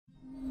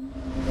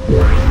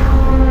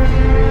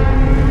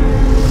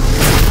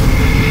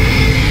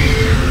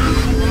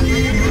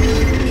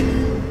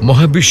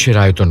মহাবিশ্বের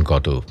আয়তন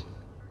কত?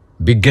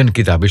 বিজ্ঞান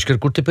কি তা আবিষ্কার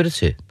করতে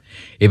পেরেছে?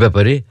 এ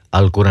ব্যাপারে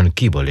আল কোরআন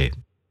কি বলে?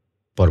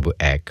 পর্ব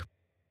 ১।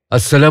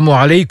 আসসালামু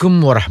আলাইকুম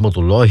ওয়া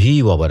রাহমাতুল্লাহি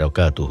ওয়া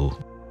বারাকাতুহু।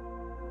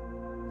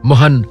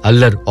 মহান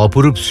আল্লাহর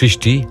অপরূপ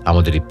সৃষ্টি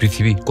আমাদের এই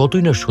পৃথিবী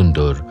কতই না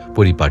সুন্দর,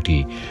 পরিপাটি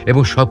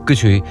এবং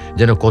সবকিছুই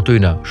যেন কতই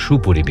না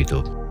সুপরিমিত।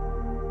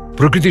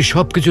 প্রকৃতির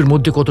সবকিছুর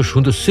মধ্যে কত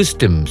সুন্দর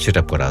সিস্টেম সেট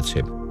আপ করা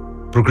আছে।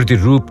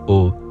 প্রকৃতির রূপ ও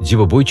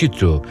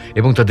জীববৈচিত্র্য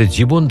এবং তাদের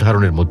জীবন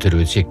ধারণের মধ্যে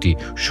রয়েছে একটি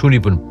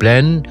সুনিপুণ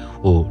প্ল্যান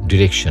ও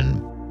ডিরেকশন,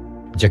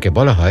 যাকে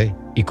বলা হয়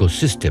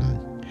ইকোসিস্টেম।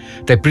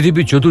 তাই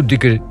পৃথিবীর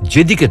চতুর্দিকের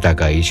যেদিকে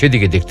তাকাই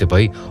সেদিকে দেখতে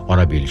পাই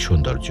অনাবিল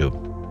সৌন্দর্য।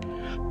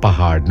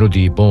 পাহাড়,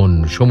 নদী, বন,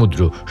 সমুদ্র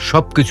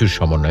সবকিছুর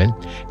সমন্বয়ে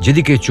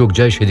যেদিকে চোখ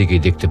যায়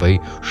সেদিকেই দেখতে পাই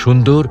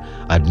সুন্দর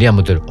আর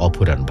নিয়ামতের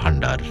অফুরান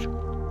ভাণ্ডার।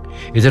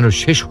 এ যেন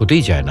শেষ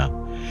হতেই যায় না,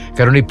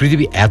 কারণ এই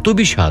পৃথিবী এত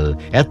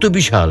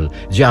বিশাল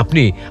যে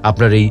আপনি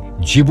আপনার এই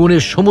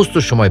জীবনের সমস্ত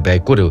সময়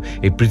ব্যয় করেও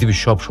এই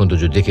পৃথিবীর সব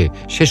সৌন্দর্য দেখে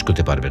শেষ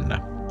করতে পারবেন না।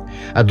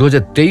 আর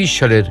 ২০২৩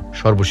 সালের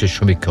সর্বশেষ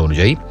সমীক্ষা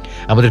অনুযায়ী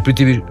আমাদের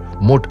পৃথিবীর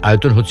মোট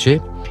আয়তন হচ্ছে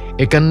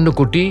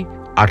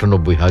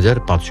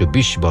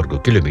 ৫১,৯৮,৫২০ বর্গ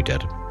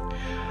কিলোমিটার।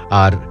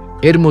 আর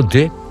এর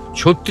মধ্যে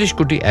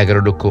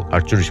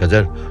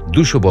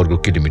 ৩৬,১১,৪৮,২০০ বর্গ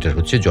কিলোমিটার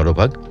হচ্ছে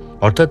জলভাগ,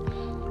 অর্থাৎ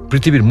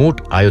পৃথিবীর মোট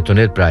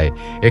আয়তনের প্রায়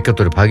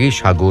 ৭১ ভাগই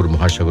সাগর,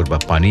 মহাসাগর বা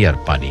পানি আর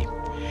পানি,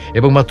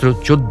 এবং মাত্র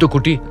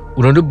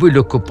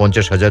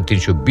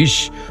 ১৪,৯৯,৫০,৩২০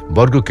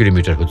 বর্গ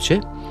কিলোমিটার হচ্ছে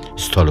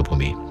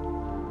স্থলভূমি।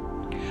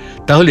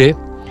 তাহলে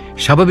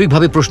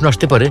স্বাভাবিকভাবে প্রশ্ন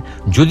আসতে পারে,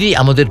 যদি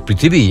আমাদের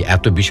পৃথিবী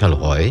এত বিশাল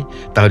হয়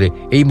তাহলে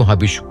এই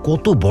মহাবিশ্ব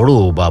কত বড়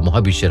বা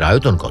মহাবিশ্বের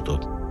আয়তন কত?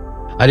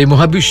 আর এই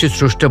মহাবিশ্বের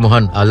স্রষ্টা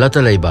মহান আল্লাহ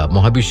তাআলাই বা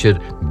মহাবিশ্বের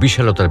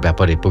বিশালতার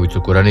ব্যাপারে পবিত্র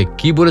কোরআনে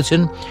কি বলেছেন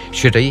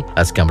সেটাই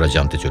আজকে আমরা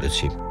জানতে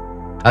চলেছি।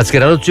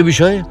 আজকের আলোচ্য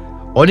বিষয়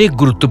অনেক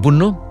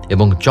গুরুত্বপূর্ণ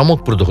এবং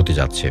চমকপ্রদ হতে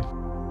যাচ্ছে।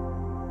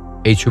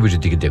 এই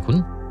ছবিটির দিকে দেখুন।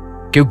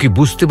 কেউ কি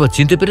বুঝতে বা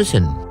চিনতে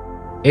পেরেছেন?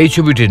 এই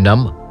ছবিটির নাম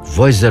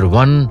ভয়েজার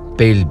 1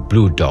 পেল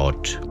ব্লু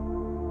ডট।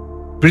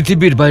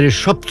 পৃথিবীর বাইরের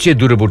সবচেয়ে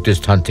দূরবর্তী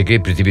স্থান থেকে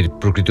পৃথিবীর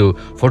প্রকৃত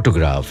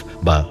ফটোগ্রাফ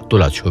বা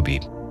তোলা ছবি।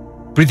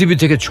 পৃথিবী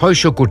থেকে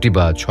 ৬০০ কোটি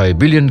বা ৬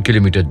 বিলিয়ন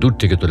কিলোমিটার দূর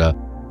থেকে তোলা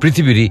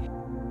পৃথিবীরই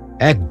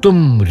একদম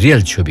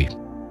রিয়েল ছবি।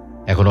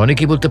 এখন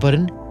অনেকেই বলতে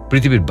পারেন,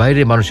 পৃথিবীর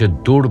বাইরে মানুষের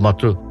দৌড়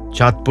মাত্র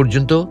চাঁদ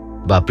পর্যন্ত,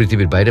 বা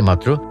পৃথিবীর বাইরে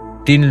মাত্র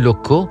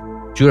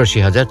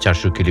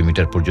 ৩,৮৪,৪০০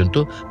 কিলোমিটার পর্যন্ত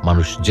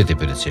মানুষ যেতে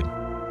পেরেছে।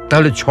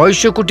 তাহলে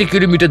 ৬০০ কোটি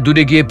কিলোমিটার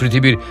দূরে গিয়ে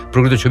পৃথিবীর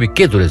প্রকৃত ছবি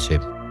কে তুলেছে?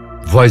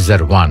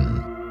 ভয়েজার 1।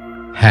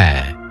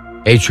 হ্যাঁ,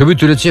 এই ছবি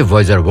তুলেছে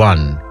ভয়েজার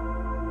 1।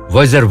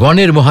 ভয়েজার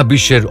 1-এর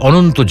মহাবিশ্বের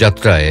অনন্ত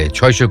যাত্রায়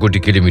 ৬০০ কোটি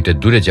কিলোমিটার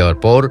দূরে যাওয়ার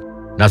পর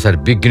নাসার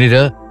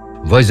বিজ্ঞানীরা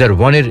ভয়েজার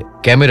 1-এর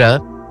ক্যামেরা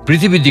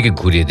পৃথিবীর দিকে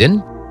ঘুরিয়ে দেন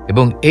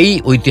এবং এই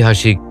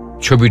ঐতিহাসিক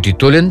ছবিটি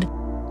তোলেন,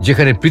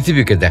 যেখানে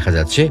পৃথিবীকে দেখা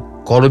যাচ্ছে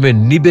কলমের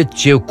নিবের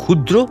চেয়েও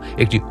ক্ষুদ্র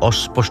একটি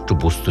অস্পষ্ট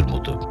বস্তুর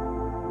মতো।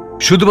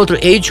 শুধুমাত্র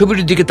এই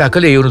ছবিটির দিকে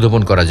তাকালে এই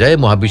অনুধাবন করা যায়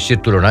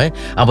মহাবিশ্বের তুলনায়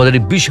আমাদের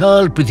এই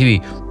বিশাল পৃথিবী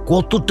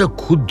কতটা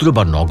ক্ষুদ্র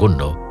বা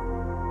নগণ্য।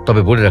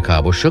 তবে বলে রাখা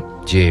আবশ্যক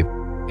যে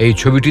এই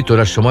ছবিটি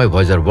তোলার সময়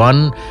ভয়েজার 1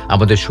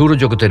 আমাদের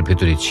সৌরজগতের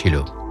ভেতরেই ছিল,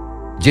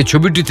 যে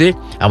ছবিটিতে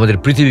আমাদের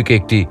পৃথিবীকে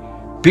একটি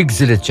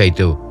পিক্সেলের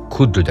চাইতেও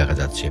ক্ষুদ্র দেখা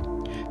যাচ্ছে।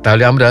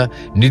 তাহলে আমরা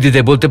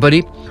নির্দ্বিধায় বলতে পারি,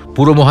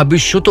 পুরো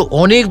মহাবিশ্ব তো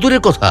অনেক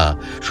দূরের কথা,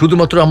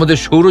 শুধুমাত্র আমাদের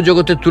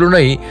সৌরজগতের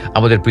তুলনায়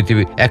আমাদের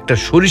পৃথিবী একটা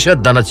সরিষার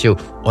দানা চেয়েও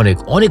অনেক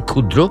অনেক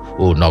ক্ষুদ্র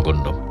ও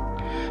নগণ্য।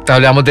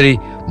 তাহলে আমাদের এই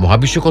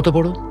মহাবিশ্ব কত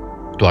বড়?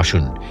 তো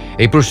আসুন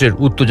এই প্রশ্নের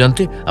উত্তর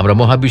জানতে আমরা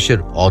মহাবিশ্বের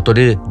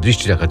অতলে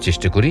দৃষ্টি রাখার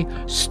চেষ্টা করি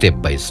স্টেপ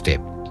বাই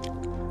স্টেপ।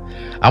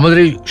 আমাদের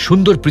এই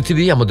সুন্দর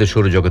পৃথিবী আমাদের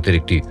সৌরজগতের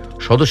একটি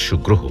সদস্য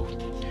গ্রহ,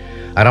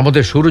 আর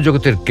আমাদের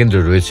সৌরজগতের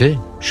কেন্দ্রে রয়েছে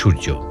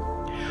সূর্য,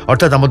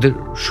 অর্থাৎ আমাদের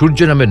সূর্য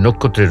নামের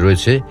নক্ষত্রে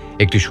রয়েছে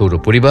একটি সৌর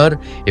পরিবার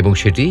এবং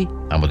সেটি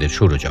আমাদের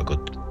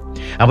সৌরজগৎ।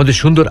 আমাদের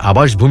সুন্দর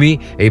আবাসভূমি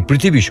এই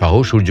পৃথিবী সহ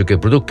সূর্যকে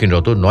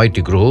প্রদক্ষিণরত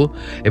 ৯টি গ্রহ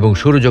এবং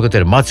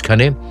সৌরজগতের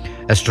মাঝখানে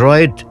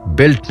অ্যাস্টেরয়েড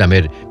বেল্ট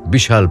নামের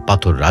বিশাল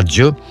পাথর রাজ্য,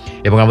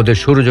 এবং আমাদের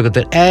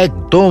সৌরজগতের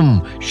একদম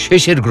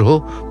শেষের গ্রহ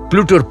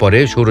প্লুটোর পরে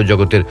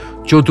সৌরজগতের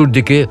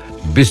চতুর্দিকে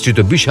বিস্তৃত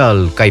বিশাল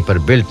কাইপার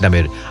বেল্ট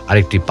নামের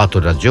আরেকটি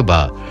পাথর রাজ্য বা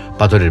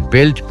পাথরের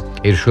বেল্ট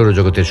এর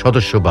সৌরজগতের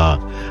সদস্য বা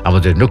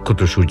আমাদের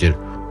নক্ষত্র সূর্যের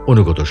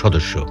অনুগত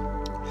সদস্য।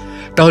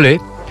 তাহলে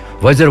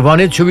ভয়েজার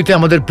 1-এর ছবিতে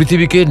আমাদের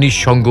পৃথিবীকে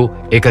নিঃসঙ্গ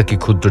একাকী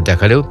ক্ষুদ্র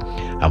দেখালেও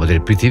আমাদের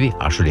পৃথিবী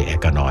আসলে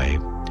একা নয়।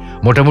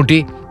 মোটামুটি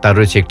তার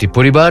রয়েছে একটি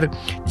পরিবার,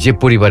 যে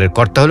পরিবারের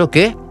কর্তা হলো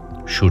কে?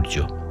 সূর্য।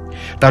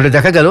 তাহলে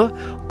দেখা গেল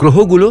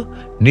গ্রহগুলো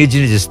নিজ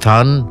নিজ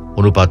স্থান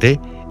অনুপাতে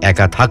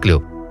একা থাকলেও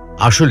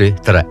আসলে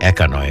তারা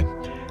একা নয়।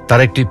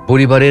 তারা একটি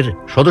পরিবারের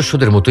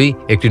সদস্যদের মতোই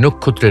একটি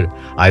নক্ষত্রের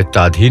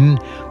আয়ত্তাধীন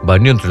বা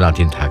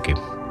নিয়ন্ত্রণাধীন থাকে,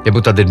 এবং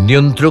তাদের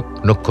নিয়ন্ত্রক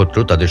নক্ষত্র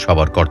তাদের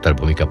সবার কর্তার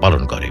ভূমিকা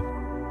পালন করে।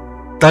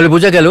 তাহলে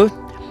বোঝা গেল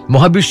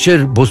মহাবিশ্বের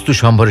বস্তু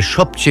সম্ভারের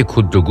সবচেয়ে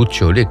ক্ষুদ্র গুচ্ছ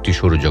হল একটি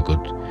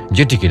সৌরজগৎ,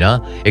 যেটি কিনা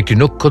একটি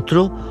নক্ষত্র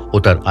ও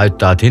তার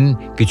আয়ত্তাধীন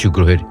কিছু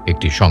গ্রহের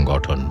একটি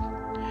সংগঠন।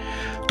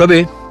 তবে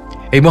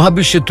এই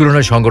মহাবিশ্বের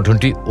তুলনায়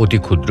সংগঠনটি অতি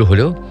ক্ষুদ্র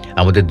হলেও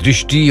আমাদের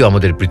দৃষ্টি ও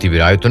আমাদের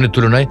পৃথিবীর আয়তনের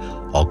তুলনায়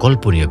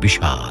অকল্পনীয়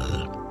বিশাল।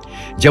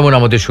 যেমন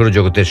আমাদের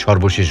সৌরজগতের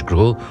সর্বশেষ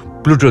গ্রহ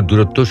প্লুটোর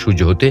দূরত্ব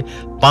সূর্য হতে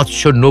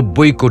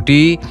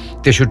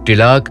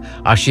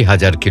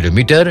 590,63,80,000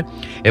 কিলোমিটার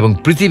এবং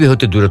পৃথিবী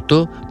হতে দূরত্ব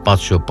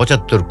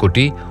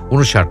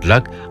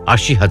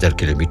 575,59,80,000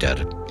 কিলোমিটার।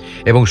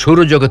 এবং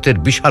সৌরজগতের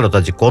বিশালতা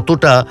যে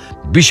কতটা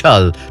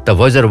বিশাল তা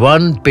ভয়েজার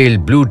 1 পেল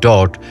ব্লু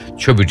ডট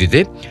ছবিটিতে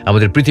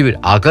আমাদের পৃথিবীর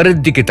আকারের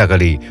দিকে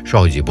তাকালেই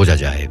সহজে বোঝা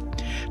যায়।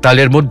 তাহলে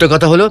এর মধ্যে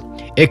কথা হলো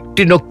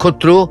একটি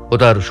নক্ষত্র ও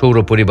তার সৌর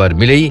পরিবার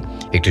মিলেই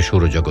একটি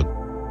সৌরজগৎ।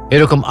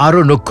 এরকম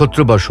আরও নক্ষত্র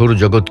বা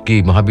সৌরজগৎ কি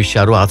মহাবিশ্বে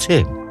আরও আছে?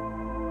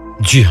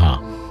 জি হ্যাঁ,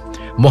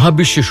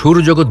 মহাবিশ্বে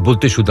সৌরজগৎ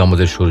বলতে শুধু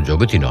আমাদের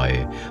সৌরজগৎই নয়,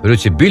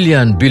 রয়েছে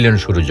বিলিয়ন বিলিয়ন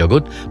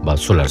সৌরজগৎ বা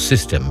সোলার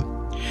সিস্টেম।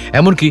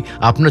 এমনকি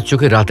আপনার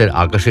চোখে রাতের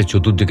আকাশের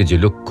চতুর্দিকে যে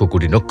লক্ষ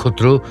কোটি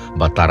নক্ষত্র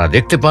বা তারা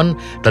দেখতে পান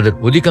তাদের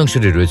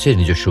অধিকাংশেরই রয়েছে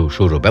নিজস্ব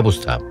সৌর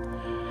ব্যবস্থা।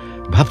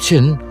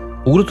 ভাবছেন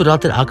ওগুলো তো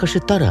রাতের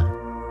আকাশের তারা,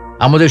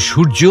 আমাদের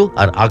সূর্য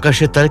আর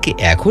আকাশের তারা কি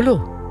এক হলো?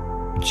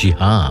 জি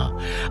হ্যাঁ,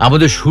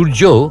 আমাদের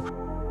সূর্য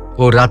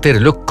ও রাতের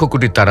লক্ষ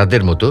কোটি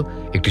তারাদের মতো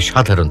একটি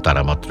সাধারণ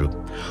তারা মাত্র।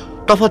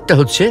 তফাৎটা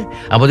হচ্ছে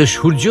আমাদের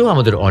সূর্য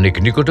আমাদের অনেক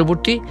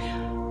নিকটবর্তী,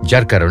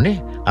 যার কারণে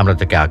আমরা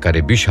তাকে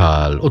আকারে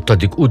বিশাল,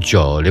 অত্যাধিক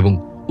উজ্জ্বল এবং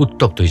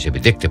উত্তপ্ত হিসেবে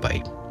দেখতে পাই।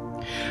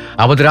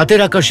 আমাদের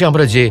রাতের আকাশে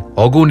আমরা যে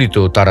অগণিত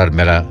তারার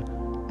মেলা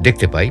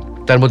দেখতে পাই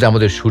তার মধ্যে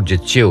আমাদের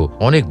সূর্যের চেয়েও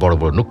অনেক বড়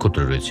বড়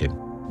নক্ষত্র রয়েছে।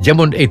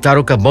 যেমন এই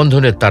তারকা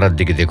বন্ধনের তারার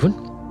দিকে দেখুন,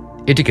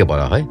 এটিকে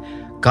বলা হয়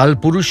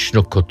কালপুরুষ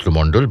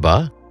নক্ষত্রমণ্ডল বা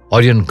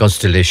অরিয়ন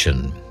কনস্টেলেশন।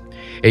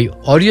 এই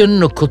অরিয়ন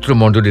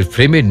নক্ষত্রমণ্ডলের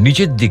ফ্রেমের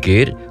নিচের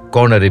দিকের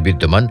কর্নারে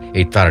বিদ্যমান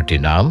এই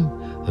তারাটির নাম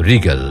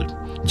রিগেল,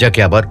 যাকে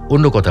আবার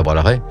অন্য কথা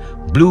বলা হয়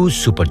ব্লু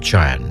সুপার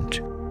জায়ান্ট।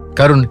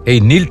 কারণ এই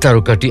নীল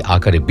তারকাটি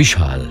আকারে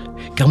বিশাল।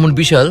 কেমন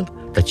বিশাল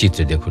তা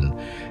চিত্রে দেখুন।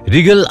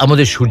 রিগেল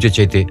আমাদের সূর্যের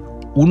চাইতে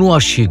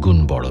 ৭৯ গুণ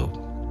বড়।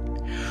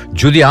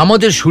 যদি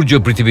আমাদের সূর্য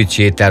পৃথিবীর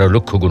চেয়ে ১৩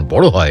 লক্ষ গুণ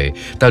বড় হয়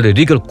তাহলে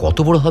রিগেল কত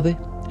বড় হবে?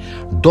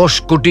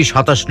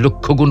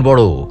 ১০,২৭,০০,০০০ গুণ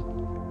বড়।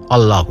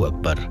 আল্লাহু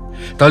আকবার!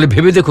 তাহলে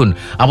ভেবে দেখুন,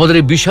 আমাদের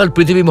এই বিশাল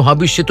পৃথিবী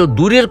মহাবিশ্বে তো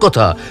দূরের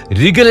কথা,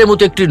 রিগেলের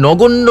মতো একটি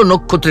নগণ্য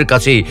নক্ষত্রের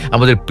কাছেই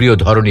আমাদের প্রিয়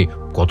ধরনী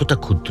কতটা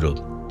ক্ষুদ্র।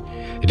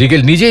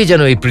 রিগেল নিজেই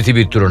যেন এই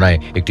পৃথিবীর তুলনায়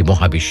একটি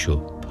মহাবিশ্ব।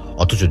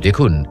 অথচ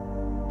দেখুন,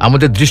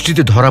 আমাদের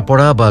দৃষ্টিতে ধরা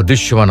পড়া বা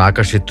দৃশ্যমান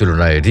আকাশের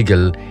তুলনায়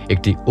রিগেল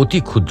একটি অতি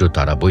ক্ষুদ্র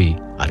তারা, বই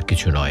আর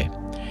কিছু নয়।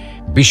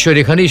 বিশ্বের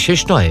এখানেই শেষ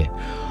নয়।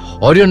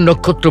 অরিয়ন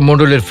নক্ষত্র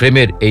মণ্ডলের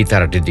ফ্রেমের এই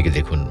তারাটির দিকে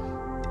দেখুন,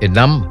 এর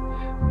নাম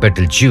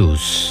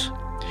বেটেলজিউস।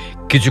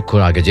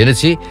 কিছুক্ষণ আগে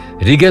জেনেছি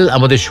রিগেল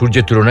আমাদের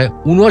সূর্যের তুলনায়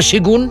 ৭৯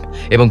 গুণ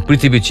এবং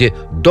পৃথিবীর চেয়ে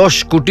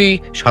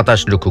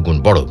 ১০,২৭,০০,০০০ গুণ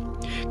বড়।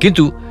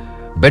 কিন্তু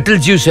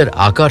বেটেলজিউসের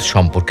আকার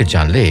সম্পর্কে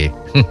জানলে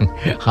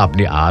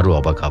আপনি আরও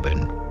অবাক হবেন।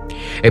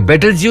 এই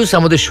বেটেলজিউস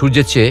আমাদের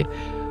সূর্যের চেয়ে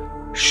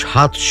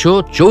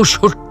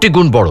 ৭৬৪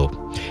 গুণ বড়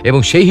এবং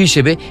সেই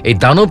হিসেবে এই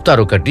দানব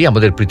তারকাটি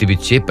আমাদের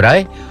পৃথিবীর চেয়ে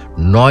প্রায়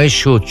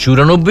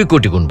 ৯৯৪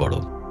 কোটি গুণ বড়।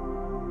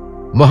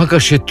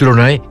 মহাকাশের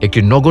তুলনায় একটি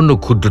নগণ্য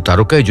ক্ষুদ্র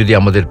তারকায় যদি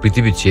আমাদের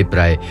পৃথিবীর চেয়ে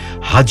প্রায়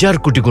 ১০০০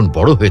 কোটি গুণ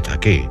বড় হয়ে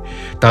থাকে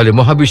তাহলে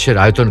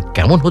মহাবিশ্বের আয়তন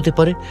কেমন হতে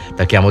পারে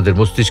তা কি আমাদের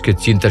মস্তিষ্কের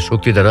চিন্তা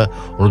শক্তি দ্বারা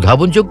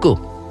অনুধাবনযোগ্য?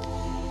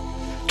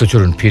 তো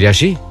চলুন ফিরে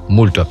আসি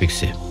মূল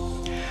টপিকসে।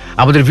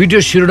 আমাদের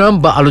ভিডিওর শিরোনাম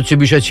বা আলোচ্য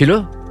বিষয় ছিল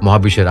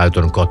মহাবিশ্বের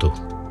আয়তন কত,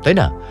 তাই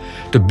না?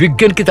 তো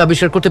বিজ্ঞান কি তা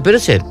আবিষ্কার করতে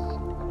পেরেছে?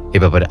 এ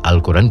ব্যাপারে আল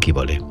কোরআন কি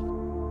বলে?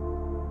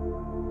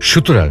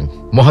 সুতরাং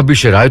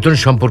মহাবিশ্বের আয়তন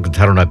সম্পর্কে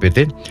ধারণা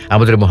পেতে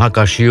আমাদের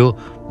মহাকাশীয়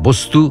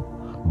বস্তু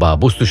বা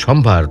বস্তু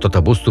সম্ভার তথা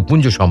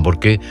বস্তুপুঞ্জ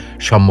সম্পর্কে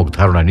সম্যক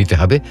ধারণা নিতে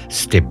হবে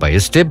স্টেপ বাই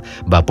স্টেপ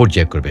বা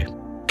পর্যায়ক্রমে,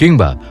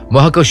 কিংবা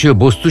মহাকাশীয়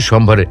বস্তু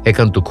সম্ভারের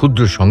একান্ত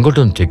ক্ষুদ্র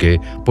সংগঠন থেকে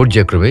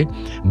পর্যায়ক্রমে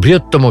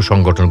বৃহত্তম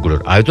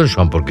সংগঠনগুলোর আয়তন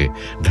সম্পর্কে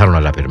ধারণা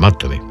লাভের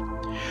মাধ্যমে।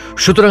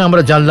 সুতরাং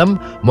আমরা জানলাম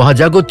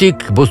মহাজাগতিক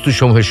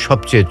বস্তুসমূহের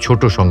সবচেয়ে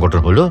ছোট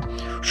সংগঠন হল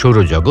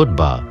সৌরজগৎ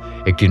বা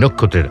একটি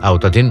নক্ষত্রের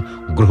আওতাধীন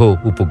গ্রহ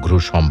উপগ্রহ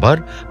সম্ভার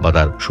বা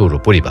তার সৌর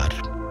পরিবার।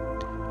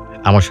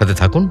 আমার সাথে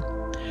থাকুন,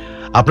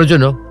 আপনার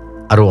জন্য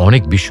আরও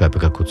অনেক বিষয়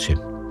অপেক্ষা করছে।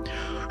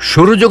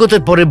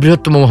 সৌরজগতের পরে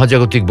বৃহত্তম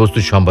মহাজাগতিক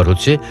বস্তুর সম্ভার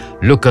হচ্ছে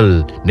লোকাল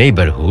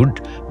নেইবারহুড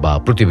বা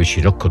প্রতিবেশী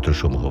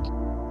নক্ষত্রসমূহ।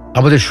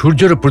 আমাদের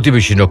সূর্যের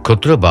প্রতিবেশী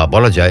নক্ষত্র বা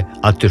বলা যায়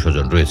আত্মীয়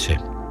স্বজন রয়েছে।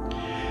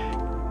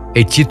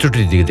 এই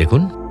চিত্রটির দিকে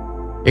দেখুন,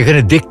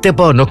 এখানে দেখতে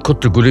পাওয়া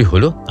নক্ষত্রগুলি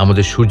হল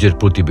আমাদের সূর্যের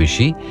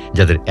প্রতিবেশী,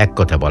 যাদের এক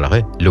কথা বলা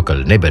হয় লোকাল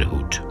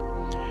নেইবারহুড।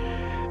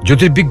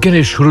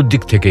 জ্যোতির্বিজ্ঞানের শুরুর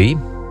দিক থেকেই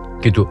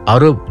কিন্তু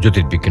আরব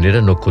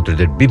জ্যোতির্বিজ্ঞানীরা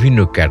নক্ষত্রদের বিভিন্ন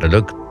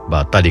ক্যাটালগ বা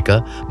তালিকা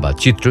বা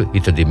চিত্র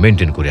ইত্যাদি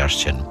মেনটেন করে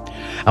আসছেন।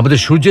 আমাদের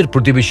সূর্যের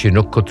প্রতিবেশী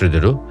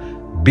নক্ষত্রদেরও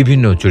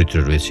বিভিন্ন চরিত্র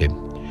রয়েছে।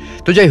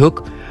 তো যাই হোক,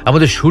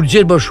 আমাদের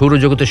সূর্যের বা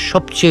সৌরজগতের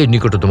সবচেয়ে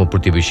নিকটতম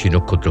প্রতিবেশী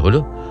নক্ষত্র হল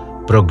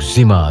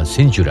প্রক্সিমা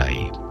সেঞ্চুরাই।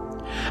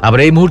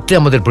 আমরা এই মুহূর্তে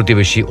আমাদের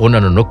প্রতিবেশী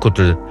অন্যান্য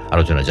নক্ষত্রের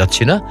আলোচনা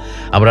যাচ্ছি না।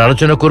 আমরা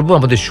আলোচনা করব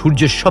আমাদের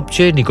সূর্যের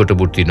সবচেয়ে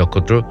নিকটবর্তী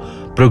নক্ষত্র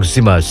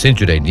প্রক্সিমা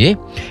সেঞ্চুরাই নিয়ে,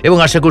 এবং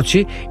আশা করছি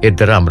এর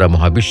দ্বারা আমরা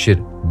মহাবিশ্বের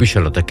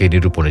বিশালতাকে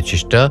নিরূপণের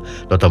চেষ্টা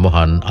তথা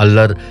মহান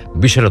আল্লাহর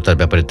বিশালতার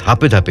ব্যাপারে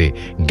ধাপে ধাপে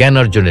জ্ঞান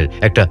অর্জনের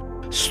একটা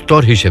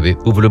স্তর হিসেবে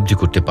উপলব্ধি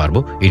করতে পারব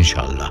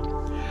ইনশাআল্লাহ।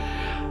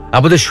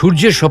 আমাদের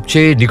সূর্যের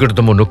সবচেয়ে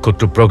নিকটতম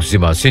নক্ষত্র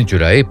প্রক্সিমা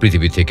সেঞ্চুরাই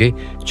পৃথিবী থেকে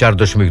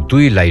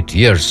 4.2 লাইট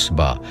ইয়ার্স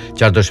বা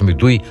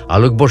 4.2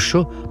 আলোকবর্ষ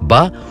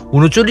বা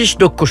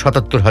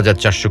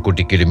 39,77,400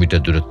 কোটি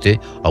কিলোমিটার দূরত্বে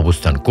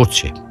অবস্থান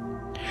করছে।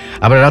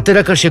 আমরা রাতের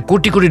আকাশে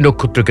কোটি কোটি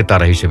নক্ষত্রকে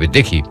তারা হিসেবে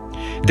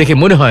দেখে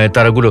মনে হয়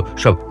তারাগুলো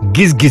সব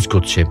গিজ গিজ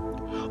করছে,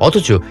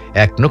 অথচ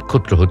এক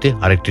নক্ষত্র হতে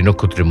আরেকটি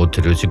নক্ষত্রের মধ্যে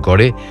রয়েছে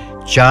গড়ে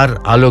 4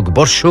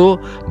 আলোকবর্ষ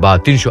বা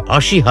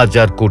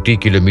 380,000 কোটি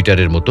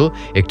কিলোমিটারের মতো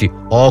একটি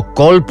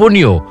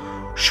অকল্পনীয়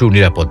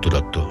সুনিরাপদ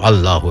দূরত্ব।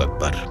 আল্লাহু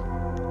আকবার।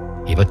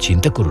 এবার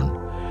চিন্তা করুন,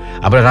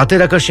 আমরা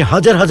রাতের আকাশে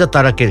হাজার হাজার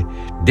তারাকে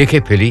দেখে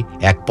ফেলি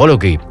এক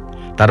পলকেই।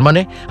 তার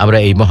মানে আমরা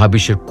এই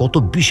মহাবিশ্বের কত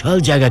বিশাল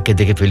জায়গাকে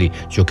দেখে ফেলি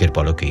চোখের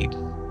পলকেই।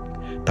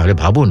 তাহলে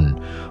ভাবুন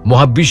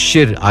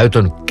মহাবিশ্বের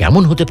আয়তন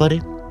কেমন হতে পারে।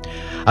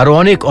 আরও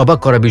অনেক অবাক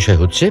করা বিষয়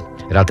হচ্ছে,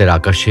 রাতের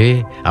আকাশে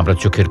আমরা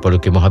চোখের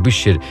পলকে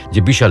মহাবিশ্বের যে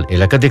বিশাল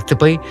এলাকা দেখতে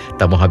পাই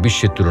তা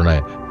মহাবিশ্বের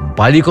তুলনায়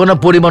বালিকণা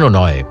পরিমাণও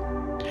নয়।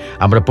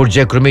 আমরা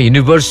পর্যায়ক্রমে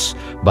ইউনিভার্স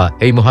বা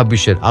এই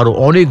মহাবিশ্বের আরও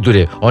অনেক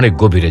দূরে, অনেক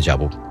গভীরে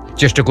যাব।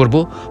 চেষ্টা করব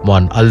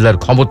মহান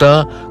আল্লাহর ক্ষমতা,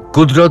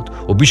 কুদরত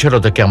ও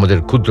বিশালতাকে আমাদের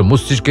ক্ষুদ্র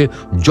মস্তিষ্কে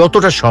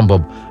যতটা সম্ভব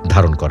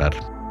ধারণ করার।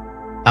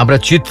 আমরা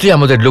চিত্রে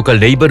আমাদের লোকাল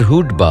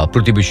নেইবারহুড বা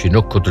প্রতিবেশী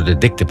নক্ষত্রদের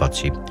দেখতে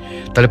পাচ্ছি।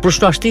 তাহলে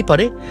প্রশ্ন আসতেই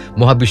পারে,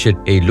 মহাবিশ্বের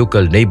এই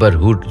লোকাল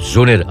নেইবারহুড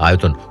জোনের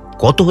আয়তন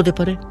কত হতে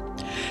পারে?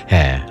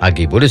 হ্যাঁ,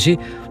 আগেই বলেছি,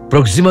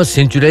 প্রক্সিমা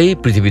সেঞ্চুরাই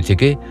পৃথিবী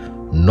থেকে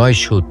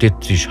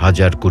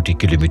 933,000 কোটি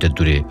কিলোমিটার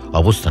দূরে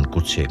অবস্থান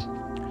করছে।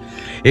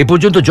 এ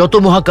পর্যন্ত যত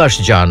মহাকাশ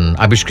যান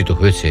আবিষ্কৃত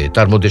হয়েছে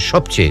তার মধ্যে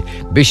সবচেয়ে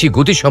বেশি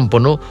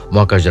গতিসম্পন্ন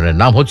মহাকাশযানের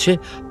নাম হচ্ছে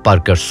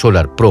পার্কার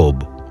সোলার প্রোব।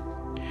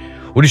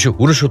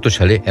 1969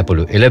 সালে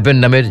অ্যাপোলো 11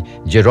 নামের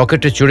যে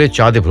রকেটে চড়ে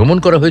চাঁদে ভ্রমণ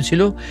করা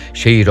হয়েছিল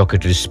সেই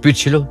রকেটের স্পিড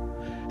ছিল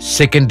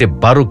সেকেন্ডে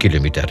 12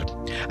 কিলোমিটার।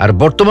 আর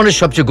বর্তমানে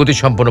সবচেয়ে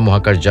গতিসম্পন্ন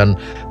মহাকাশযান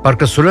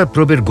পার্কার সোলার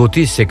প্রোবের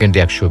গতি সেকেন্ডে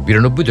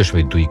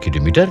 192.2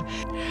 কিলোমিটার।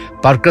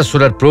 পার্কার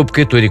সোলার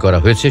প্রোবকে তৈরি করা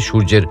হয়েছে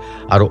সূর্যের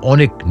আরও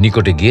অনেক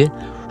নিকটে গিয়ে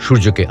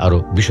সূর্যকে আরও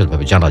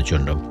বিশদভাবে জানার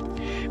জন্য।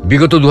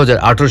 বিগত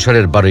 2018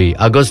 সালের 12ই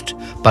আগস্ট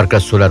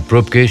পার্কার সোলার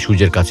প্রোবকে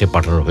সূর্যের কাছে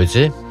পাঠানো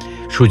হয়েছে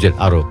সূর্যের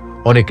আরও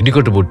অনেক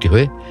নিকটবর্তী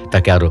হয়ে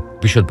তাকে আরও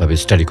বিশদভাবে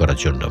স্টাডি করার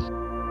জন্য।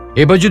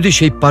 এবার যদি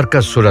সেই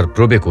পার্কার সোলার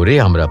প্রোবে করে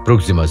আমরা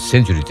প্রক্সিমা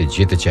সেঞ্চুরিতে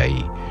যেতে চাই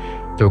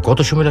তবে কত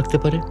সময় লাগতে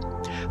পারে?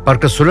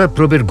 পার্কার সোলার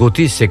প্রোবের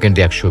গতি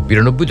সেকেন্ডে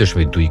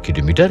 192.2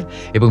 কিলোমিটার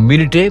এবং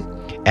মিনিটে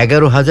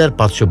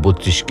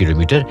 11,532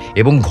 কিলোমিটার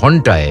এবং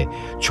ঘন্টায়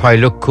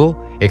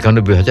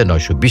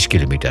 6,91,920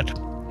 কিলোমিটার।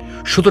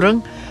 সুতরাং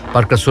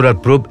পার্কার সোলার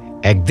প্রোব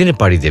একদিনে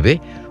পাড়ি দেবে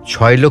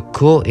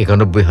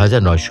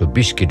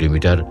 6,91,920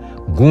 কিলোমিটার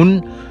গুণ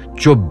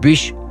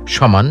 24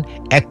 সমান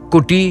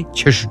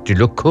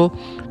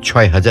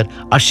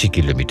 1,66,06,080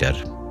 কিলোমিটার।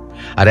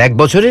 আর এক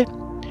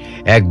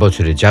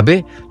বছরে যাবে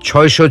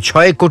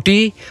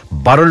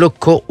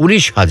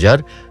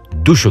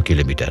 606,12,19,200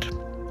 কিলোমিটার।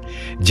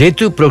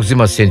 যেহেতু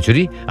প্রক্সিমা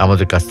সেঞ্চুরি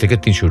আমাদের কাছ থেকে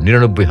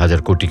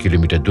 399,000 কোটি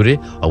কিলোমিটার দূরে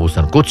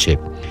অবস্থান করছে,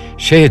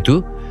 সেহেতু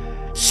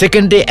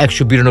সেকেন্ডে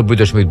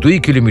 192.2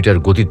 কিলোমিটার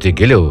গতিতে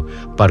গেলেও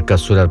পার্কার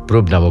সোলার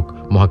প্রোব নামক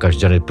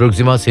মহাকাশযানের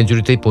প্রক্সিমা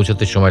সেঞ্চুরিতেই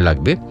পৌঁছাতে সময়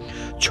লাগবে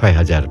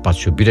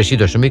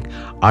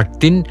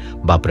 6,582.83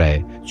 বা প্রায়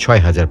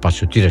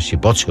 6,583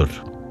 বছর।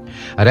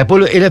 আর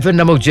অ্যাপোলো 11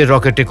 নামক যে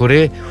রকেটে করে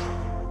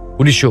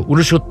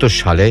 1969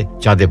 সালে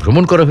চাঁদে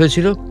ভ্রমণ করা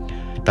হয়েছিল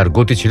তার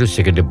গতি ছিল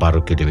সেকেন্ডে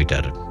 12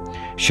 কিলোমিটার।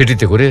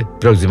 সেটিতে করে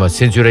প্রক্সিমা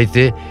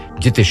সেঞ্চুরাইতে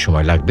যেতে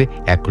সময় লাগবে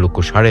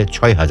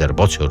 1,06,500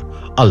 বছর।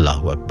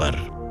 আল্লাহু আকবার।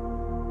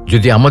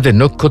 যদি আমাদের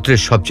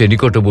নক্ষত্রের সবচেয়ে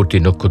নিকটবর্তী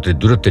নক্ষত্রের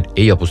দূরত্বের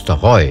এই অবস্থা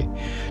হয়,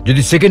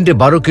 যদি সেকেন্ডে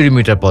 12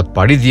 কিলোমিটার পথ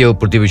পাড়ি দিয়েও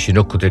প্রতিবেশী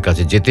নক্ষত্রের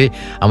কাছে যেতে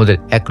আমাদের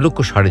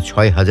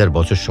 1,06,500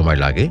 বছর সময়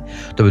লাগে,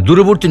 তবে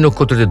দূরবর্তী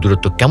নক্ষত্রের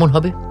দূরত্ব কেমন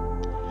হবে?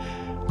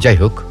 যাই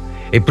হোক,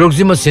 এই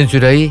প্রক্সিমা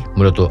সেঞ্চুরাই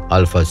মূলত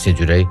আলফা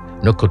সেঞ্চুরাই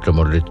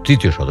নক্ষত্রমণ্ডলের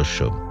তৃতীয় সদস্য।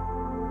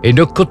 এই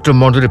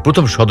নক্ষত্রমণ্ডলের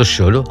প্রথম সদস্য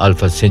হল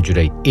আলফা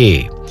সেঞ্চুরাই এ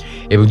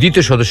এবং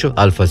দ্বিতীয় সদস্য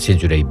আলফা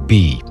সেঞ্চুরাই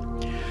বি।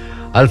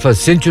 আলফা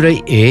সেঞ্চুরাই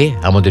এ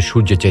আমাদের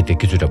সূর্যের চাইতে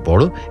কিছুটা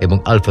বড় এবং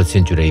আলফা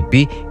সেঞ্চুরাই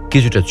বি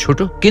কিছুটা ছোট,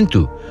 কিন্তু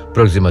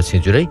প্রক্সিমা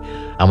সেঞ্চুরাই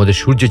আমাদের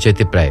সূর্যের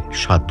চাইতে প্রায়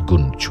 7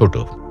 গুণ ছোট।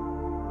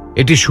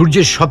 এটি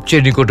সূর্যের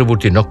সবচেয়ে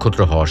নিকটবর্তী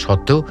নক্ষত্র হওয়া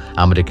সত্ত্বেও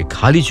আমরা একে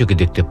খালি চোখে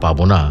দেখতে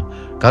পাবো না,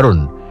 কারণ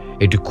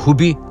এটি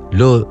খুবই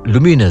লো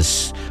লুমিনাস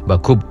বা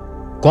খুব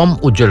কম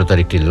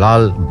উজ্জ্বলতার একটি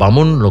লাল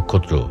বামন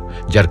নক্ষত্র,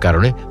 যার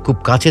কারণে খুব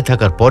কাছে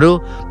থাকার পরেও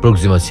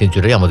প্রক্সিমা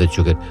সেঞ্চুরাই আমাদের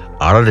চোখের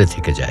আড়ালে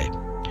থেকে যায়।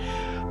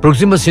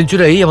 প্রক্সিমা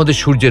সেঞ্চুরাই আমাদের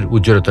সূর্যের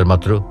উজ্জ্বলতার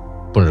মাত্র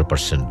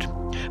 15%,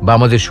 বা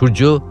আমাদের সূর্য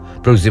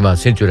প্রক্সিমা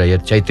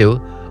সেঞ্চুরাইয়ের চাইতেও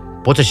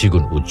 85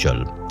 গুণ উজ্জ্বল।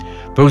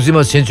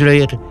 প্রক্সিমা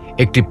সেঞ্চুরাইয়ের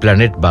একটি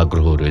প্ল্যানেট বা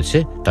গ্রহ রয়েছে,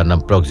 তার নাম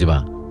প্রক্সিমা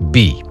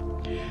বি।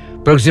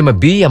 প্রক্সিমা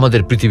বি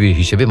আমাদের পৃথিবীর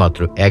হিসেবে মাত্র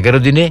 11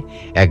 দিনে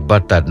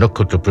একবার তার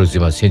নক্ষত্র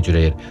প্রক্সিমা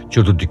সেঞ্চুরির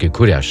চতুর্দিকে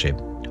ঘুরে আসে,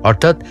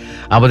 অর্থাৎ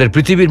আমাদের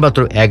পৃথিবীর মাত্র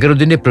 11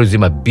 দিনে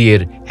প্রক্সিমা বি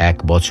এর 1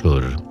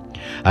 বছর।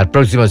 আর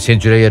প্রক্সিমা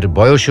সেঞ্চুরির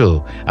বয়সও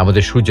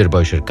আমাদের সূর্যের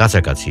বয়সের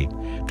কাছাকাছি।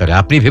 তাহলে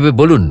আপনি ভেবে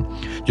বলুন,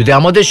 যদি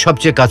আমাদের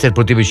সবচেয়ে কাছের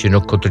প্রতিবেশী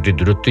নক্ষত্রটির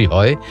দূরত্বই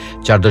হয়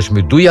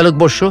 4.2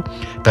 আলোকবর্ষ,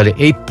 তাহলে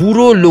এই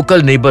পুরো লোকাল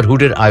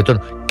নেইবারহুডের আয়তন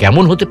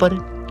কেমন হতে পারে?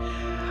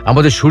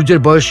 আমাদের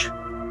সূর্যের বয়স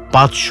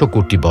 500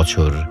 কোটি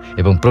বছর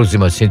এবং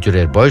প্রক্সিমা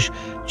সেঞ্চুরির বয়স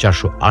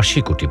 480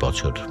 কোটি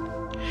বছর।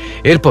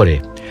 এরপরে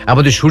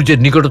আমাদের সূর্যের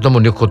নিকটতম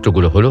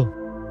নক্ষত্রগুলো হল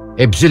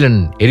epsilon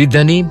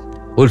এরিদানি,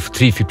 Wolf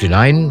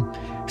 359,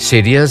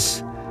 serious,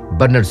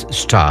 burners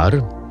star,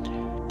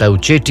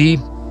 তাউচেটি,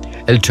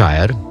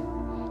 এলটায়ার,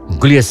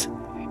 গ্লিয়াস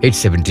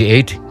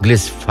 878,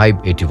 গ্লিয়াস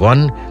 581,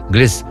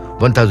 গ্লিয়াস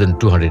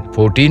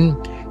 1214,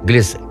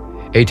 গ্লিয়াস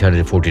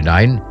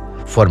 849,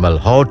 formal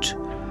hot,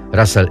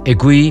 Russell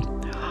এগুই,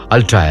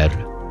 আলটায়ার,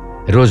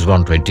 রোজ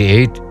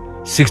 128,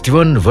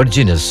 61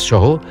 ভার্জিনাস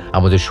সহ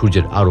আমাদের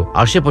সূর্যের আরও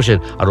আশেপাশের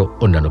আরও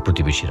অন্যান্য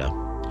প্রতিবেশীরা।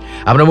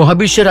 আমরা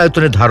মহাবিশ্বের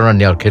আয়তনের ধারণা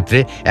নেওয়ার ক্ষেত্রে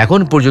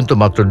এখন পর্যন্ত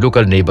মাত্র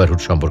লোকাল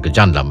নেইবারহুড সম্পর্কে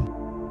জানলাম।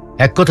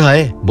 এক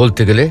কথায়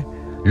বলতে গেলে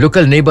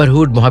লোকাল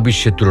নেইবারহুড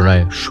মহাবিশ্বের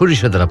তুলনায়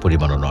সরিষাদানা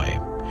পরিমাণও নয়।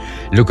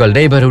 লোকাল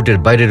নেইবারহুডের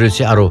বাইরে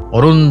রয়েছে আরও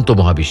অনন্ত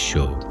মহাবিশ্ব।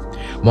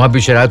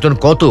 মহাবিশ্বের আয়তন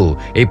কত,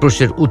 এই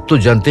প্রশ্নের উত্তর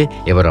জানতে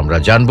এবার আমরা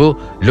জানব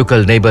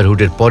লোকাল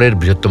নেইবারহুডের পরের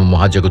বৃহত্তম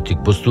মহাজাগতিক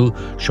বস্তু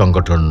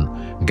সংগঠন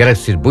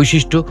গ্যালাক্সির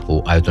বৈশিষ্ট্য ও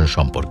আয়তন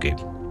সম্পর্কে।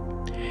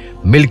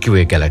 Milky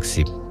way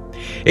Galaxy.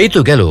 এই তো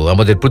গেল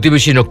আমাদের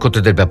প্রতিবেশী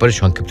নক্ষত্রদের ব্যাপারে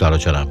সংক্ষিপ্ত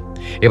আলোচনা।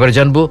 এবারে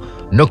জানব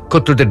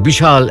নক্ষত্রদের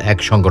বিশাল এক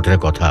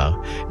সংগঠনের কথা,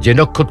 যে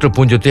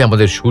নক্ষত্রপুঞ্জতে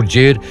আমাদের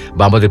সূর্যের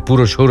বা আমাদের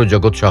পুরো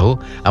সৌরজগৎ সহ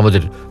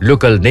আমাদের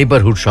লোকাল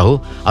নেইবারহুড সহ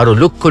আরও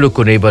লক্ষ লক্ষ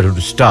নেইবারহুড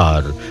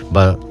স্টার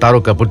বা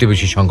তারকা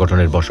প্রতিবেশী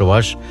সংগঠনের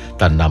বসবাস।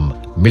 তার নাম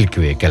মিল্কি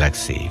ওয়ে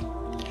গ্যালাক্সি।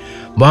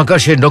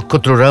 মহাকাশের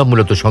নক্ষত্ররা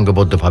মূলত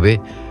সংঘবদ্ধভাবে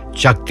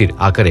চাকতির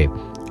আকারে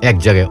এক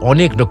জায়গায়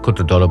অনেক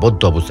নক্ষত্র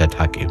দলবদ্ধ অবস্থায়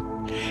থাকে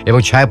এবং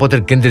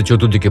ছায়াপথের কেন্দ্রের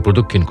চতুর্দিকে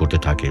প্রদক্ষিণ করতে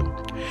থাকে।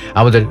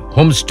 আমাদের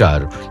হোম স্টার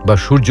বা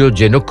সূর্য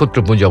যে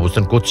নক্ষত্রপুঞ্জে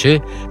অবস্থান করছে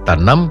তার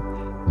নাম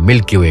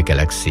milky way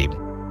Galaxy.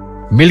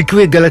 Milky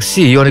way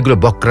Galaxy অনেকগুলো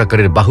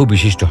বক্রাকারের বাহু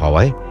বিশিষ্ট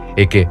হওয়ায়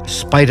একে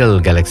স্পাইরাল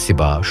গ্যালাক্সি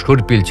বা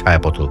সর্পিল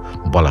ছায়াপথ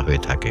বলা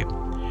হয়ে থাকে।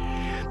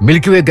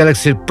 মিল্কি ওয়ে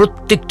গ্যালাক্সির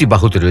প্রত্যেকটি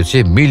বাহুতে রয়েছে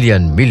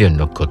মিলিয়ন মিলিয়ন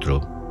নক্ষত্র।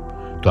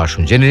 তো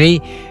আসুন জেনে নেই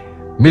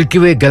মিল্কি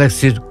ওয়ে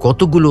গ্যালাক্সির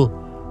কতগুলো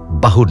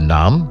বাহুর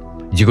নাম,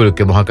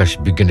 যেগুলোকে মহাকাশ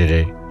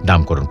বিজ্ঞানীরা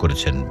নামকরণ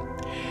করেছেন।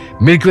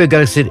 মিল্কি ওয়ে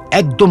গ্যালাক্সির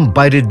একদম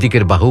বাইরের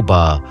দিকের বাহু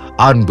বা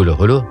আর্মগুলো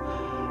হল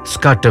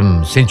স্কার্টাম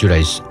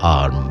সেঞ্চুরাইস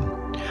আর্ম,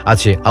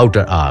 আছে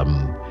outer arm,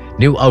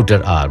 new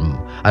outer arm,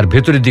 আর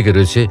ভেতরের দিকে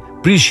রয়েছে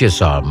precious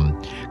arm,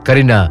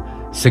 Kareena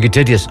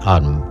সেগিটেরিয়াস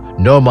arm,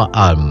 Norma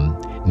arm,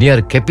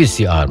 near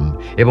ক্যাপিসি arm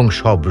এবং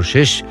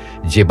সর্বশেষ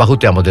যে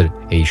বাহুতে আমাদের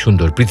এই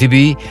সুন্দর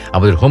পৃথিবী,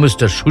 আমাদের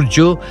হোমস্টার সূর্য,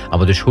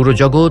 আমাদের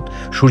সৌরজগৎ,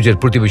 সূর্যের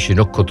প্রতিবেশী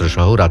নক্ষত্র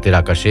সহ রাতের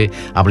আকাশে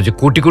আমরা যে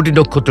কোটি কোটি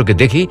নক্ষত্রকে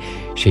দেখি,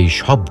 সেই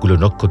সবগুলো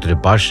নক্ষত্রের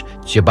বাস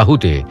যে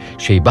বাহুতে,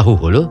 সেই বাহু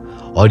হল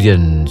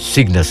অরিয়ন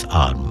সিগনাস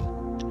আর্ম।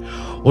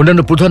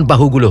 অন্যান্য প্রধান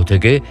বাহুগুলো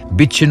থেকে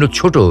বিচ্ছিন্ন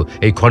ছোট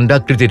এই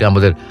খণ্ডাকৃতির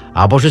আমাদের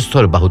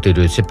আবাসস্থল বাহুতে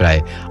রয়েছে প্রায়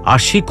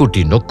 80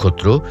 কোটি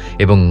নক্ষত্র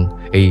এবং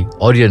এই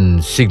অরিয়ন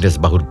সিগনাস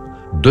বাহুর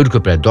দৈর্ঘ্য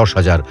প্রায়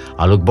 10,000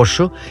 আলোকবর্ষ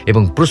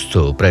এবং প্রস্থ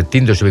প্রায়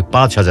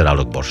 3.5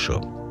 আলোকবর্ষ।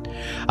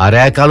 আর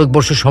 1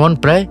 আলোকবর্ষ সমান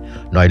প্রায়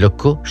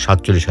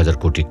 9,47,000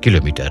 কোটি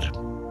কিলোমিটার।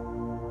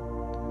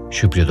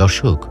 সুপ্রিয়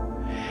দর্শক,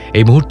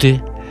 এই মুহূর্তে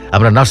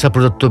আমরা নাসা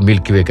প্রদত্ত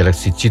মিল্কি ওয়ে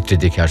গ্যালাক্সির চিত্রে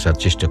দেখে আসার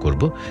চেষ্টা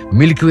করব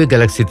মিল্কি ওয়ে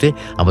গ্যালাক্সিতে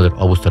আমাদের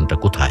অবস্থানটা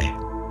কোথায়।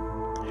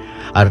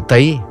 আর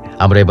তাই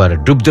আমরা এবার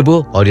ডুব দেব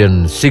অরিয়ন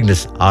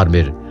সিগনাস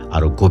আর্মের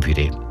আরো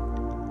গভীরে।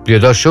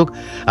 প্রিয় দর্শক,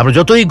 আমরা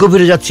যতই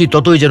গভীরে যাচ্ছি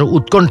ততই যেন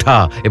উৎকণ্ঠা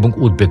এবং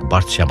উদ্বেগ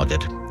বাড়ছে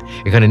আমাদের।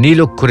 এখানে নীল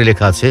অক্ষরে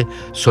লেখা আছে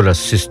সোলার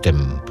সিস্টেম,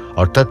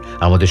 অর্থাৎ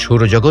আমাদের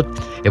সৌরজগৎ,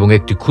 এবং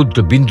একটি ক্ষুদ্র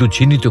বিন্দু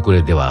চিহ্নিত করে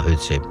দেওয়া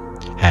হয়েছে।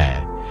 হ্যাঁ,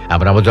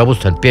 আমরা আমাদের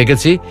অবস্থান পেয়ে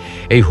গেছি।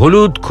 এই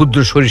হলুদ ক্ষুদ্র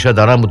সরিষা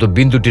দানার মতো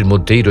বিন্দুটির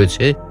মধ্যেই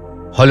রয়েছে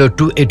হলো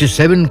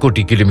 287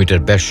 কোটি কিলোমিটার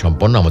ব্যাস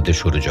সম্পন্ন আমাদের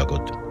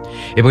সৌরজগৎ,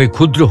 এবং এই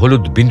ক্ষুদ্র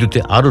হলুদ বিন্দুতে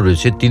আরও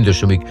রয়েছে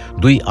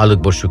 3.2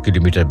 আলোকবর্ষ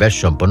কিলোমিটার ব্যাস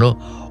সম্পন্ন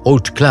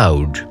ওট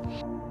ক্লাউড।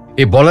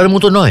 এ বলার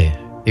মতো নয়,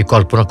 এ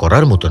কল্পনা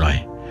করার মতো নয়।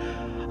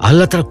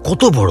 আল্লাহ তারা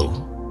কত বড়,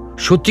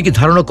 সত্যি কি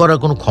ধারণা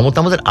করার কোনো ক্ষমতা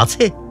আমাদের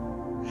আছে?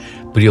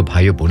 প্রিয়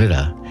ভাই ও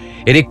বোনেরা,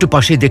 এর একটু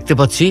পাশেই দেখতে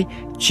পাচ্ছি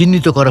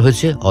চিহ্নিত করা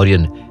হয়েছে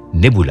অরিয়ন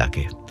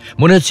নেবুলাকে।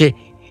 মনে হচ্ছে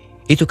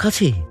এই তো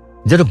কাছে,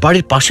 যেন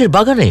বাড়ির পাশের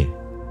বাগানে।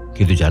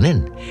 কিন্তু জানেন,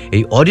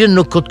 এই অরিয়ন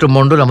নক্ষত্র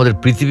মণ্ডল আমাদের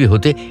পৃথিবী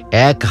হতে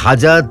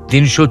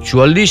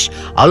 1344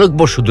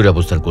 আলোকবর্ষ দূরে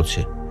অবস্থান করছে।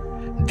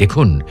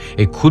 দেখুন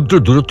এই ক্ষুদ্র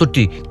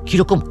দূরত্বটি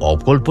কিরকম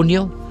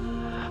অকল্পনীয়।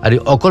 আর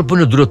এই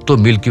অকল্পনীয় দূরত্ব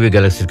মিল্কি ওয়ে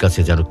গ্যালাক্সির কাছে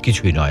যেন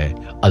কিছুই নয়।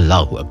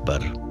 আল্লাহু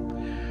আকবার।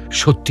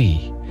 সত্যি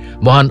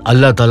মহান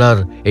আল্লাহ তাআলার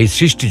এই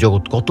সৃষ্টি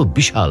জগৎ কত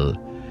বিশাল,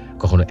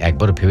 কখনো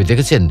একবার ভেবে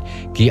দেখেছেন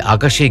কি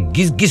আকাশে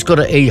গিজ গিজ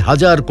করা এই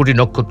হাজার কোটি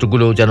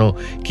নক্ষত্রগুলো যেন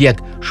কি এক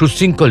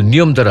সুশৃঙ্খল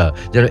নিয়ম দ্বারা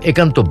যেন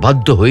একান্ত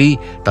বাধ্য হয়েই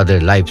তাদের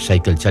লাইফ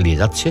সাইকেল চালিয়ে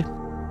যাচ্ছে?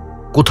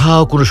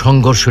 কোথাও কোনো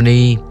সংঘর্ষ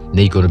নেই,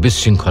 নেই কোনো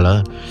বিশৃঙ্খলা।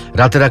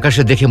 রাতের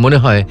আকাশে দেখে মনে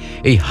হয়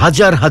এই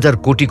হাজার হাজার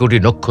কোটি কোটি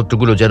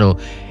নক্ষত্রগুলো যেন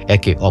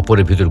একে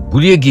অপরের ভিতর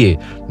গুলিয়ে গিয়ে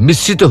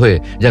মিশ্রিত হয়ে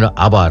যেন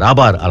আবার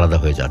আবার আলাদা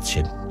হয়ে যাচ্ছে।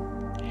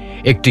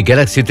 একটি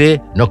গ্যালাক্সিতে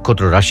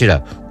নক্ষত্র রাশিরা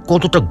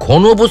কতটা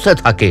ঘন অবস্থায়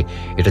থাকে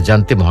এটা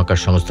জানতে মহাকাশ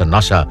সংস্থা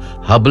নাসা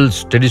হাবলস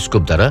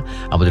টেলিস্কোপ দ্বারা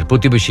আমাদের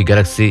প্রতিবেশী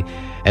গ্যালাক্সি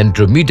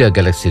অ্যান্ড্রোমিডা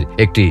গ্যালাক্সির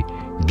একটি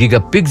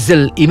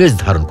গিগাপিক্সেল ইমেজ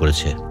ধারণ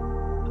করেছে।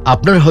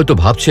 আপনারা হয়তো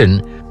ভাবছেন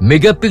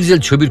মেগাপিক্সেল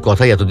ছবির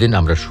কথাই এতদিন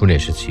আমরা শুনে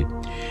এসেছি।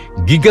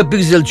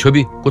 গিগাপিক্সেল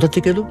ছবি কোথা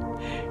থেকে এলো?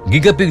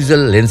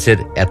 গিগাপিক্সেল লেন্সের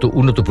এত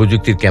উন্নত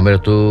প্রযুক্তির ক্যামেরা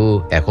তো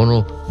এখনো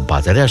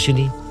বাজারে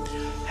আসেনি।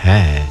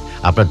 হ্যাঁ,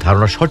 আপনার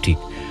ধারণা সঠিক,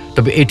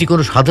 তবে এটি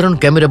কোনো সাধারণ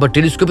ক্যামেরা বা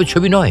টেলিস্কোপের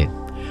ছবি নয়।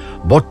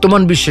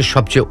 বর্তমান বিশ্বের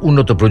সবচেয়ে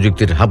উন্নত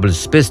প্রযুক্তির হাবল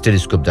স্পেস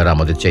টেলিস্কোপ দ্বারা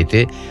আমাদের চাইতে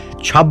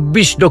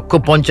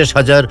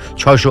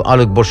 26,50,600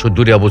 আলোকবর্ষ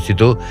দূরে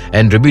অবস্থিত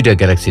অ্যান্ড্রোমিডা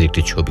গ্যালাক্সির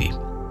একটি ছবি।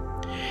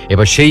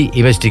 এবার সেই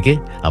ইমেজটিকে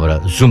আমরা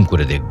জুম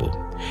করে দেখব,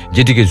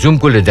 যেটিকে জুম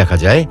করলে দেখা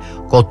যায়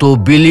কত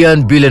বিলিয়ন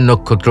বিলিয়ন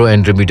নক্ষত্র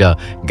অ্যান্ড্রোমিডা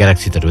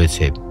গ্যালাক্সিতে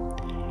রয়েছে।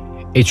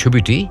 এই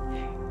ছবিটি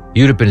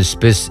ইউরোপিয়ান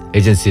স্পেস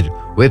এজেন্সির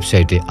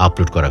ওয়েবসাইটে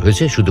আপলোড করা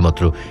হয়েছে।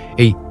 শুধুমাত্র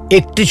এই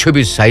একটি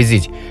ছবির সাইজই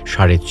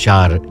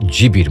 4.5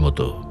 জিবির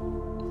মতো।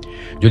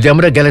 যদি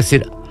আমরা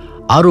গ্যালাক্সির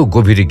আরও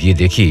গভীরে গিয়ে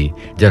দেখি,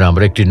 যেন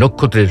আমরা একটি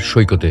নক্ষত্রের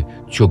সৈকতে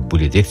চোখ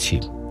বুলিয়ে দেখছি।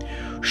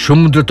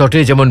 সমুদ্র তটে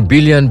যেমন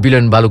বিলিয়ন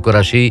বিলিয়ন বালুকা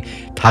রাশি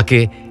থাকে,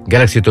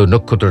 গ্যালাক্সিতেও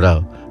নক্ষত্ররা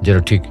যেন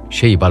ঠিক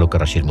সেই বালুকা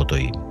রাশির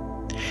মতোই।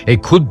 এই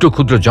ক্ষুদ্র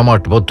ক্ষুদ্র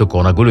জমাটবদ্ধ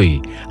কণাগুলোই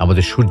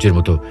আমাদের সূর্যের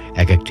মতো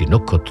এক একটি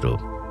নক্ষত্র।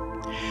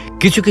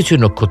 কিছু কিছু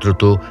নক্ষত্র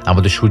তো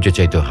আমাদের সূর্যের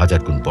চাইতেও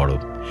হাজার গুণ বড়।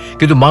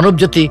 কিন্তু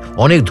মানবজাতি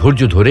অনেক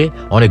ধৈর্য ধরে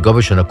অনেক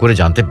গবেষণা করে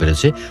জানতে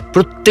পেরেছে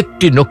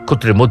প্রত্যেকটি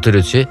নক্ষত্রের মধ্যে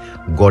রয়েছে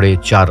গড়ে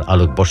 4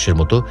 আলোকবর্ষের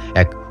মতো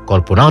এক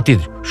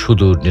কল্পনাতীত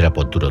সুদূর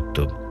নিরাপদ দূরত্ব।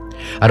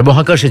 আর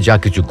মহাকাশে যা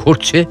কিছু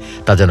ঘটছে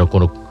তা যেন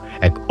কোনো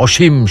এক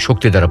অসীম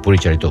শক্তি দ্বারা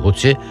পরিচালিত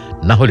হচ্ছে।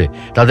 না হলে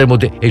তাদের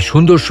মধ্যে এই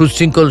সুন্দর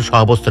সুশৃঙ্খল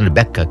সহাবস্থানের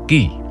ব্যাখ্যা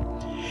কি?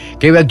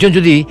 কেউ একজন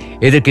যদি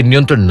এদেরকে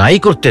নিয়ন্ত্রণ নাই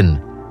করতেন,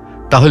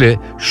 তাহলে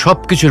সব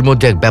কিছুর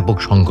মধ্যে এক ব্যাপক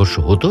সংঘর্ষ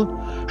হতো,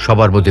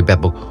 সবার মধ্যে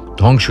ব্যাপক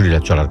ধ্বংসলীলা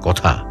চলার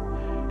কথা।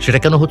 সেটা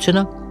কেন হচ্ছে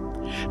না?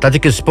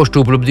 তাদেরকে স্পষ্ট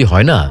উপলব্ধি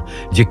হয় না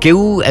যে কেউ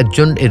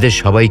একজন এদের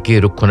সবাইকে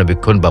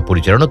রক্ষণাবেক্ষণ বা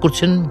পরিচালনা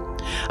করছেন।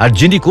 আর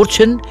যিনি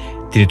করছেন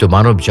তিনি তো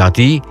মানব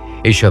জাতি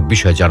এইসব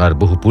বিষয় জানার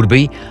বহু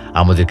পূর্বেই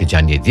আমাদেরকে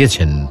জানিয়ে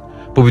দিয়েছেন।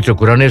 পবিত্র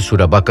কোরআনের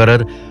সূরা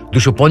বাকারার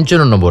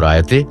 255 নম্বর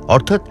আয়াতে,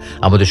 অর্থাৎ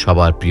আমাদের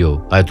সবার প্রিয়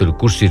আয়াতুল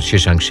কুরসির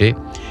শেষাংশে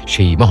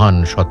সেই মহান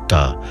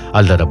সত্তা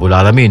আল্লাহ রাব্বুল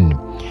আলামিন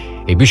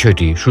এই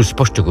বিষয়টি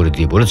সুস্পষ্ট করে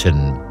দিয়ে বলেছেন,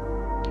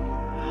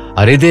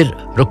 আর এদের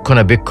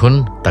রক্ষণাবেক্ষণ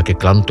তাকে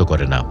ক্লান্ত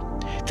করে না,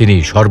 তিনি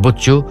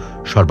সর্বোচ্চ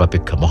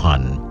সর্বাপেক্ষা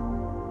মহান।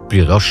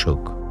 প্রিয় দর্শক,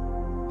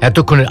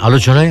 এতক্ষণের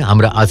আলোচনায়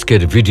আমরা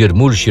আজকের ভিডিওর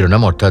মূল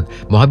শিরোনাম অর্থাৎ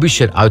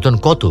মহাবিশ্বের আয়তন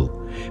কত,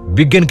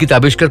 বিজ্ঞান কি তা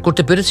আবিষ্কার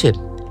করতে পেরেছে,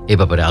 এ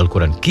ব্যাপারে আল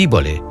কোরআন কি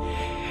বলে,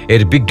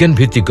 এর বিজ্ঞান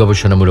ভিত্তিক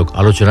গবেষণামূলক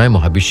আলোচনায়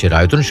মহাবিশ্বের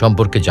আয়তন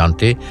সম্পর্কে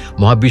জানতে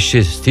মহাবিশ্বে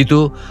স্থিত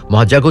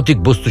মহাজাগতিক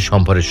বস্তু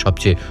সম্পর্কের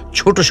সবচেয়ে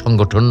ছোট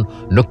সংগঠন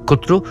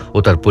নক্ষত্র ও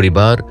তার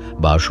পরিবার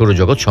বা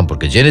সৌরজগৎ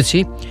সম্পর্কে জেনেছি।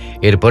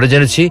 এরপরে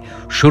জেনেছি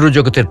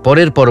সৌরজগতের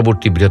পরের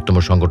পরবর্তী বৃহত্তম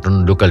সংগঠন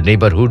লোকাল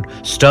নেইবারহুড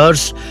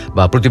স্টার্স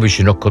বা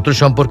প্রতিবেশী নক্ষত্র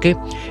সম্পর্কে,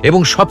 এবং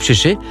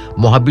সবশেষে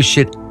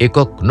মহাবিশ্বের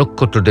একক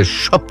নক্ষত্রদের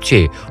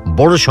সবচেয়ে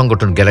বড়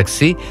সংগঠন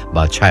গ্যালাক্সি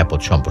বা ছায়াপথ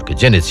সম্পর্কে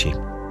জেনেছি।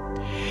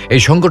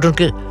 এই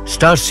সংগঠনকে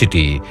স্টার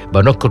সিটি বা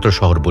নক্ষত্র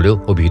শহর বলেও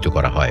অভিহিত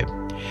করা হয়।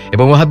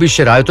 এবং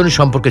মহাবিশ্বের আয়তন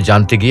সম্পর্কে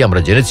জানতে গিয়ে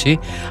আমরা জেনেছি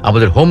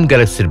আমাদের হোম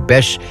গ্যালাক্সির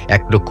ব্যাস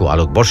 1 লক্ষ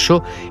আলোকবর্ষ,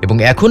 এবং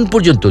এখন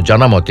পর্যন্ত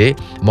জানা মতে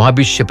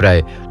মহাবিশ্বে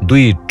প্রায়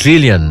 2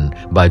 ট্রিলিয়ন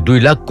বা 2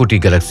 লাখ কোটি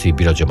গ্যালাক্সি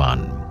বিরাজমান।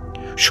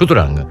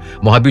 সুতরাং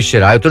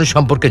মহাবিশ্বের আয়তন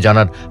সম্পর্কে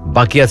জানার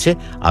বাকি আছে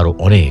আরও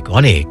অনেক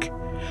অনেক।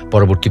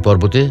 পরবর্তী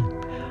পর্বতে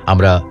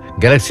আমরা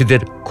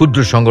গ্যালাক্সিদের ক্ষুদ্র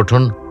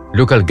সংগঠন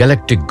লোকাল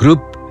গ্যালাকটিক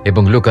গ্রুপ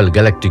এবং লোকাল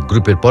গ্যালাকটিক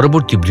গ্রুপের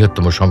পরবর্তী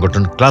বৃহত্তম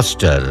সংগঠন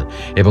ক্লাস্টার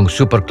এবং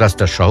সুপার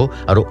ক্লাস্টার সহ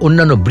আরও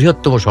অন্যান্য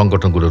বৃহত্তম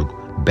সংগঠনগুলোর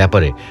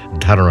ব্যাপারে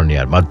ধারণা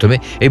নেওয়ার মাধ্যমে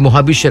এই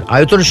মহাবিশ্বের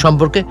আয়তন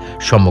সম্পর্কে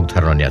সম্যক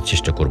ধারণা নেওয়ার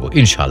চেষ্টা করব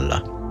ইনশাআল্লাহ।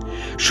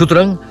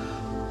 সুতরাং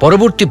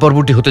পরবর্তী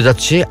পর্বটি হতে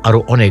যাচ্ছে আরও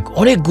অনেক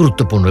অনেক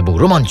গুরুত্বপূর্ণ এবং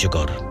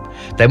রোমাঞ্চকর।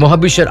 তাই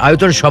মহাবিশ্বের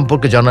আয়তন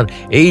সম্পর্কে জানার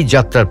এই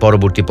যাত্রার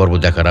পরবর্তী পর্ব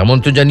দেখার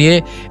আমন্ত্রণ জানিয়ে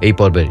এই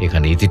পর্বের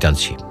এখানে ইতি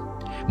টানছি।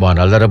 মহান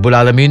আল্লাহ রাব্বুল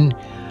আলামিন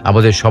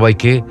আমাদের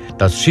সবাইকে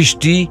তার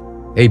সৃষ্টি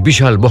এই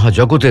বিশাল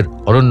মহাজগতের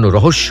অনন্য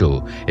রহস্য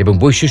এবং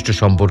বৈশিষ্ট্য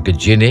সম্পর্কে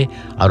জেনে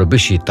আরও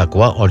বেশি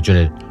তাকওয়া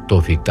অর্জনের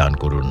তৌফিক দান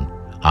করুন।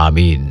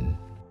 আমিন।